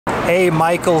Hey,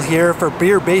 Michael here for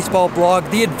Beer Baseball Blog,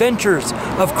 The Adventures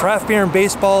of Craft Beer and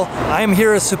Baseball. I am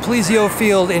here at Simplicio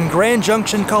Field in Grand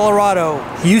Junction, Colorado,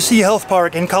 UC Health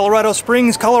Park in Colorado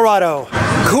Springs, Colorado,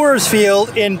 Coors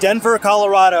Field in Denver,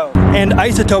 Colorado, and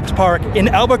Isotopes Park in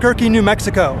Albuquerque, New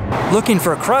Mexico. Looking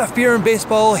for craft beer and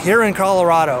baseball here in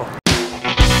Colorado.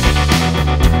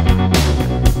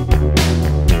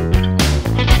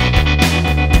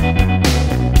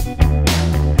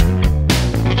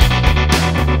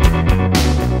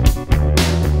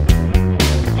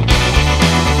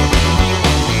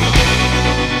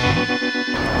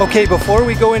 Okay, before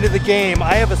we go into the game,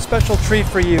 I have a special treat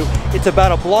for you. It's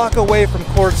about a block away from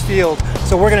Coors Field,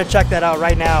 so we're gonna check that out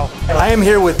right now. I am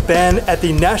here with Ben at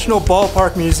the National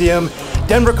Ballpark Museum,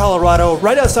 Denver, Colorado,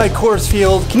 right outside Coors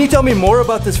Field. Can you tell me more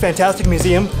about this fantastic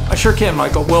museum? I sure can,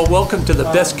 Michael. Well, welcome to the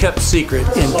best kept secret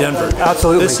in Denver.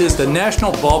 Absolutely. This is the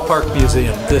National Ballpark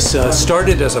Museum. This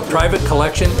started as a private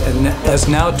collection and has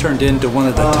now turned into one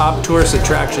of the top tourist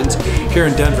attractions here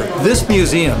in Denver. This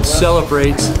museum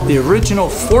celebrates the original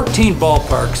 14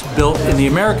 ballparks built in the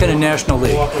American and National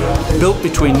League, built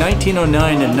between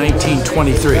 1909 and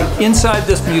 1923. Inside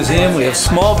this museum, we have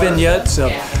small vignettes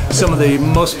of some of the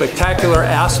most spectacular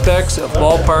aspects of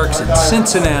ballparks in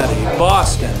Cincinnati,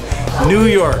 Boston, New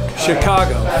York,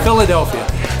 Chicago, Philadelphia.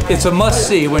 It's a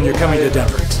must-see when you're coming to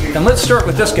Denver. And let's start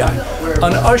with this guy,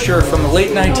 an usher from the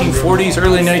late 1940s,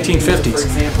 early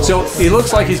 1950s. So he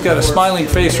looks like he's got a smiling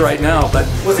face right now, but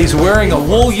he's wearing a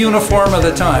wool uniform of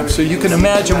the time. So you can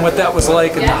imagine what that was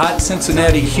like in the hot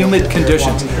Cincinnati humid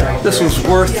conditions. This was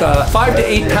worth 5 to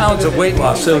 8 pounds of weight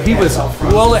loss, so he was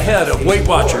well ahead of Weight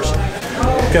Watchers.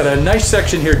 Got a nice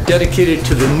section here dedicated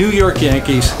to the New York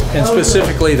Yankees, and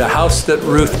specifically the house that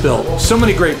Ruth built. So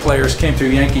many great players came through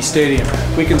Yankee Stadium.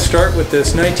 We can start with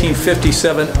this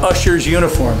 1957 Usher's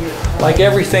uniform. Like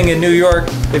everything in New York,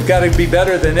 they've got to be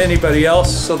better than anybody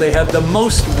else, so they had the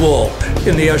most wool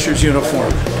in the Usher's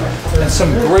uniform. And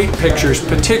some great pictures,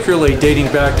 particularly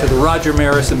dating back to the Roger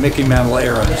Maris and Mickey Mantle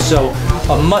era. So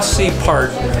a must-see part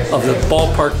of the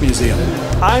Ballpark Museum.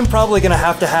 I'm probably gonna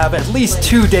have to have at least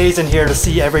 2 days in here to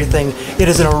see everything. It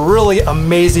is in a really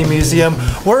amazing museum.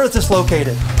 Where is this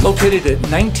located? Located at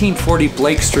 1940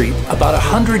 Blake Street, about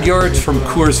 100 yards from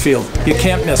Coors Field. You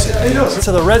can't miss it.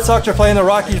 So the Red Sox are playing the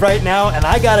Rockies right now, and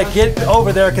I gotta get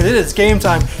over there because it is game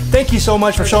time. Thank you so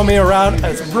much for showing me around.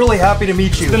 I was really happy to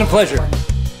meet you. It's been a pleasure.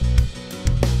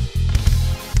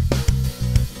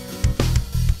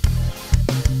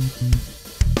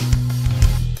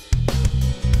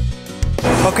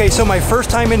 Okay, so my first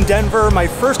time in Denver, my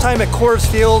first time at Coors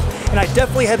Field, and I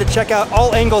definitely had to check out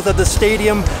all angles of the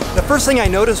stadium. The first thing I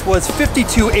noticed was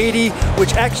 5280,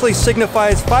 which actually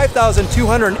signifies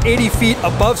 5,280 feet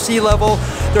above sea level.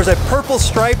 There's a purple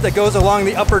stripe that goes along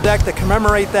the upper deck to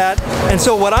commemorate that. And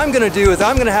so what I'm gonna do is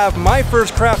I'm gonna have my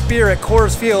first craft beer at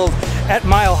Coors Field at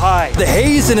Mile High. The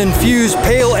Haze and Infused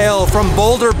Pale Ale from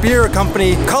Boulder Beer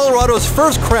Company, Colorado's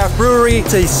first craft brewery.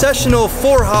 It's a sessional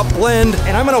 4-hop blend,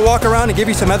 and I'm gonna walk around and give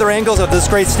you some other angles of this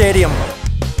great stadium.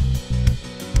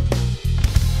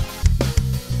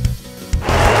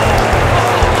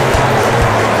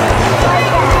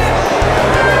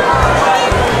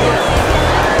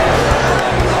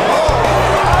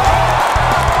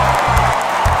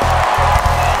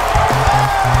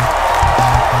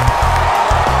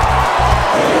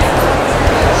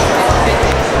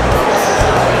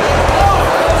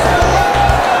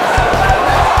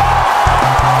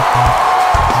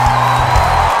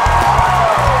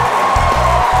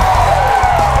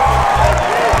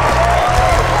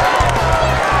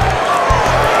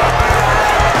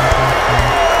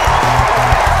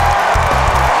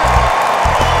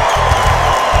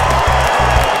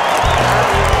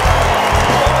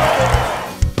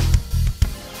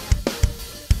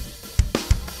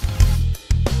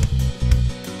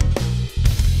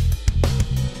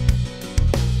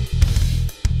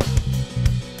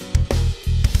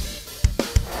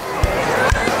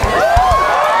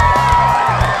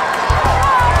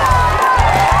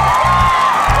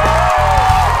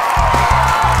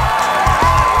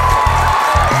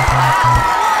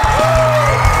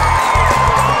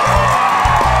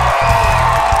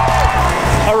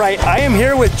 I am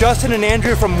here with Justin and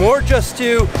Andrew from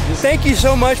MoreJStu. Thank you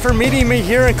so much for meeting me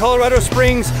here in Colorado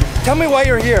Springs. Tell me why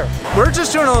you're here. We're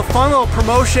just doing a fun little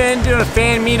promotion, doing a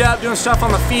fan meetup, doing stuff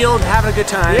on the field, having a good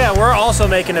time. Yeah, we're also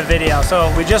making a video.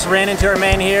 So we just ran into our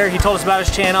man here. He told us about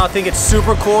his channel. I think it's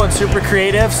super cool and super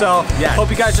creative. So yeah, hope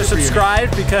you guys are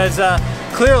subscribed because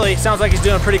clearly it sounds like he's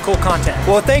doing pretty cool content.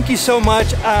 Well, thank you so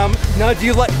much. Now, do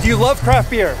you love craft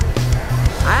beer?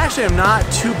 I actually am not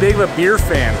too big of a beer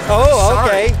fan. Oh,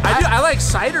 Sorry. okay. I like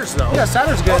ciders though. Yeah,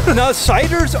 cider's good. Now,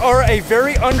 ciders are a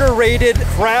very underrated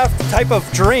craft type of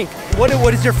drink. What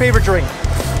is your favorite drink?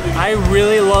 I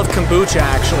really love kombucha,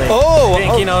 actually. Oh, I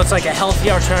think, you know, it's like a healthy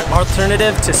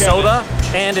alternative to soda,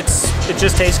 and it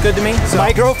just tastes good to me. So.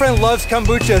 My girlfriend loves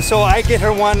kombucha, so I get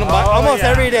her one almost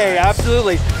every day,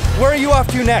 absolutely. Where are you off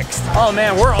to next? Oh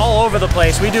man, we're all over the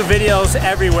place. We do videos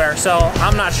everywhere, so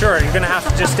I'm not sure. You're gonna have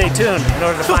to just stay tuned in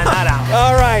order to find that out.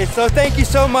 All right, so thank you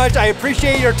so much. I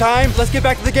appreciate your time. Let's get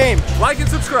back to the game. Like and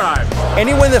subscribe.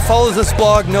 Anyone that follows this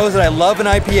blog knows that I love an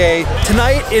IPA.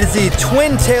 Tonight it is the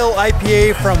Twin Tail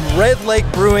IPA from Red Lake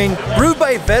Brewing, brewed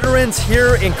by veterans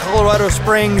here in Colorado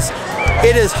Springs.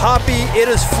 It is hoppy, it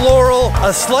is floral,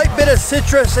 a slight bit of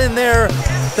citrus in there.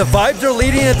 The vibes are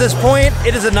leading at this point.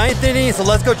 It is the 9th inning, so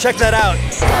let's go check that out.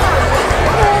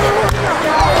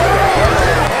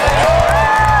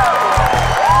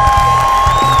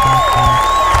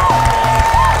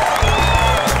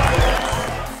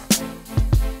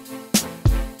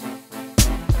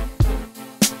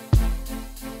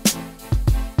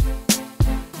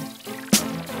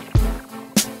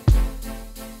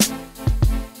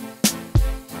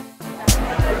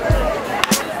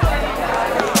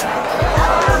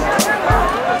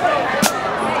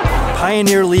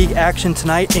 Pioneer League action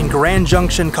tonight in Grand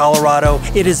Junction, Colorado.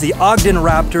 It is the Ogden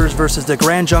Raptors versus the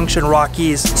Grand Junction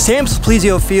Rockies. Sam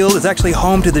Simplicio Field is actually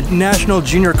home to the National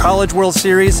Junior College World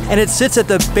Series, and it sits at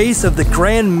the base of the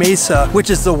Grand Mesa, which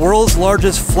is the world's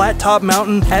largest flat top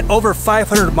mountain at over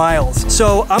 500 miles.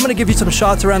 So I'm gonna give you some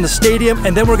shots around the stadium,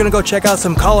 and then we're gonna go check out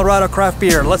some Colorado craft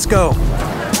beer. Let's go.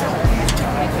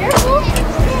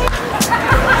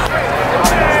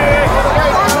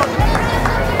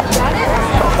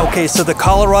 Okay, so the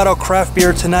Colorado craft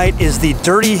beer tonight is the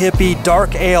Dirty Hippie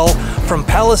Dark Ale from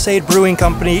Palisade Brewing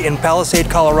Company in Palisade,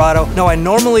 Colorado. Now, I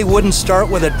normally wouldn't start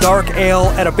with a dark ale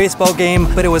at a baseball game,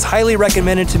 but it was highly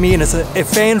recommended to me and it's a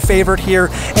fan favorite here.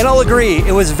 And I'll agree,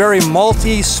 it was very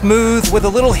malty, smooth, with a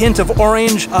little hint of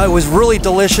orange. It was really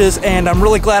delicious, and I'm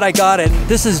really glad I got it.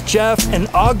 This is Jeff, an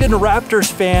Ogden Raptors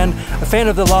fan, a fan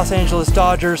of the Los Angeles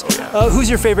Dodgers. Who's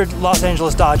your favorite Los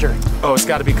Angeles Dodger? Oh, it's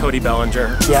got to be Cody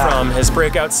Bellinger. Yeah. From his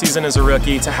breakout season as a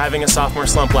rookie to having a sophomore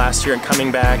slump last year and coming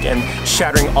back and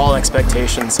shattering all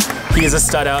expectations. He is a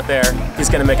stud out there. He's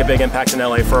going to make a big impact in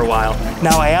LA for a while.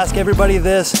 Now, I ask everybody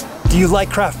this. Do you like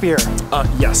craft beer?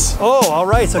 Yes. Oh, all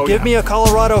right. So give me a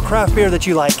Colorado craft beer that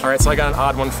you like. All right, so I got an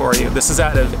odd one for you. This is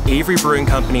out of Avery Brewing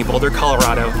Company, Boulder,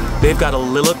 Colorado. They've got a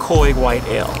Lilikoi White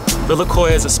Ale.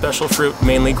 Lilikoi is a special fruit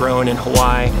mainly grown in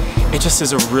Hawaii. It just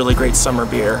is a really great summer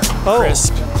beer. Oh.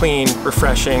 Crisp, clean,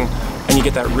 refreshing, and you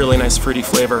get that really nice fruity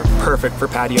flavor, perfect for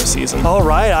patio season. All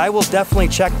right, I will definitely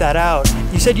check that out.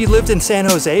 You said you lived in San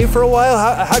Jose for a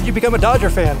while. How'd you become a Dodger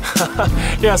fan?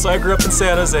 Yeah, so I grew up in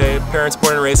San Jose, parents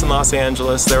born and raised in Los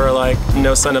Angeles. They were like,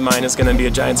 no son of mine is gonna be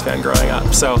a Giants fan growing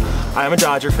up. So I'm a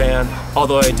Dodger fan,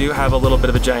 although I do have a little bit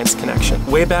of a Giants connection.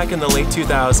 Way back in the late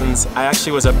 2000s, I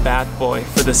actually was a bat boy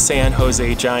for the San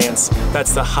Jose Giants.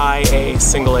 That's the high A,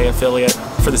 single A affiliate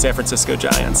for the San Francisco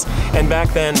Giants. And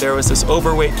back then there was this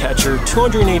overweight catcher,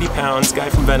 280 pounds, guy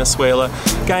from Venezuela,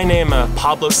 guy named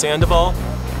Pablo Sandoval.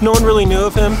 No one really knew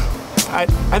of him. I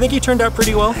think he turned out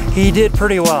pretty well. He did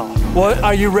pretty well. Well,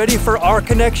 are you ready for our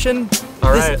connection?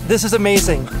 All right. This is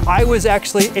amazing. I was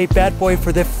actually a bat boy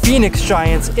for the Phoenix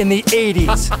Giants in the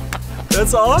 80s.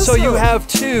 That's awesome. So you have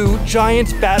two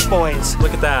Giants bat boys.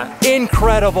 Look at that.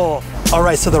 Incredible. All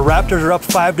right, so the Raptors are up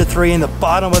 5-3 in the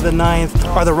bottom of the 9th.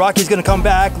 Are the Rockies gonna come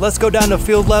back? Let's go down to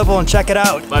field level and check it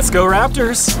out. Let's go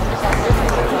Raptors.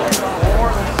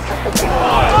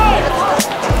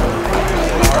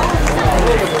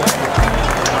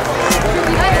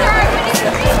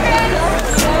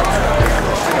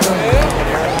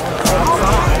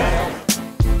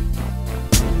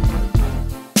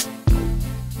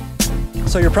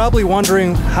 So you're probably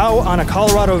wondering how on a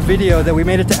Colorado video that we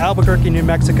made it to Albuquerque, New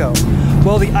Mexico.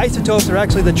 Well, the Isotopes are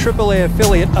actually the AAA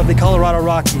affiliate of the Colorado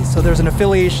Rockies, so there's an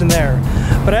affiliation there.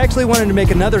 But I actually wanted to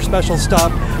make another special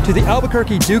stop to the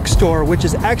Albuquerque Dukes store, which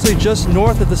is actually just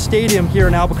north of the stadium here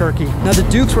in Albuquerque. Now, the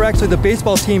Dukes were actually the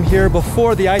baseball team here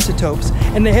before the Isotopes,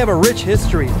 and they have a rich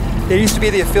history. They used to be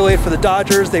the affiliate for the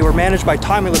Dodgers. They were managed by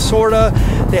Tommy Lasorda.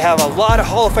 They have a lot of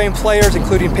Hall of Fame players,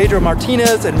 including Pedro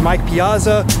Martinez and Mike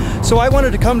Piazza. So I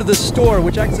wanted to come to this store,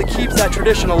 which actually keeps that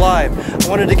tradition alive. I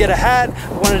wanted to get a hat,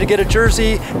 I wanted to get a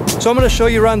jersey. So I'm gonna show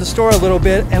you around the store a little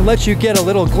bit and let you get a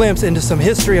little glimpse into some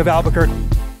history of Albuquerque.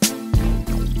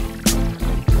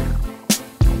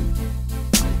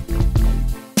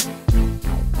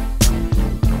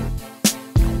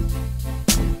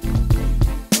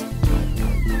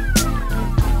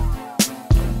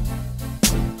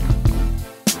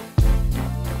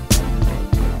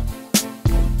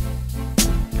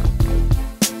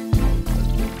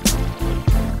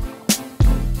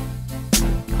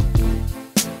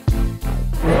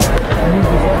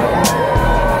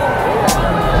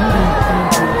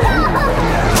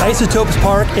 Isotopes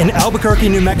Park in Albuquerque,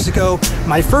 New Mexico.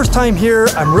 My first time here.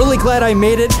 I'm really glad I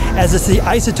made it, as it's the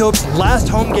Isotopes' last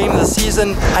home game of the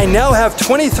season. I now have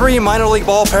 23 minor league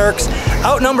ballparks,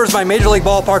 outnumbers my major league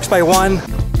ballparks by 1.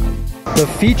 The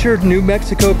featured New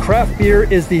Mexico craft beer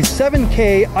is the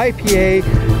 7K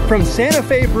IPA from Santa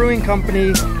Fe Brewing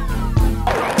Company.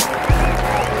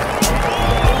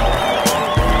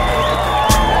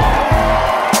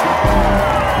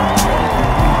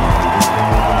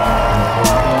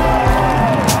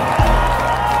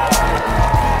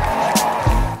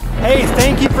 Hey,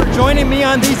 thank you for joining me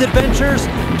on these adventures.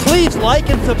 Please like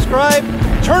and subscribe,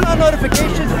 turn on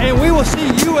notifications, and we will see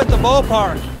you at the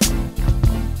ballpark.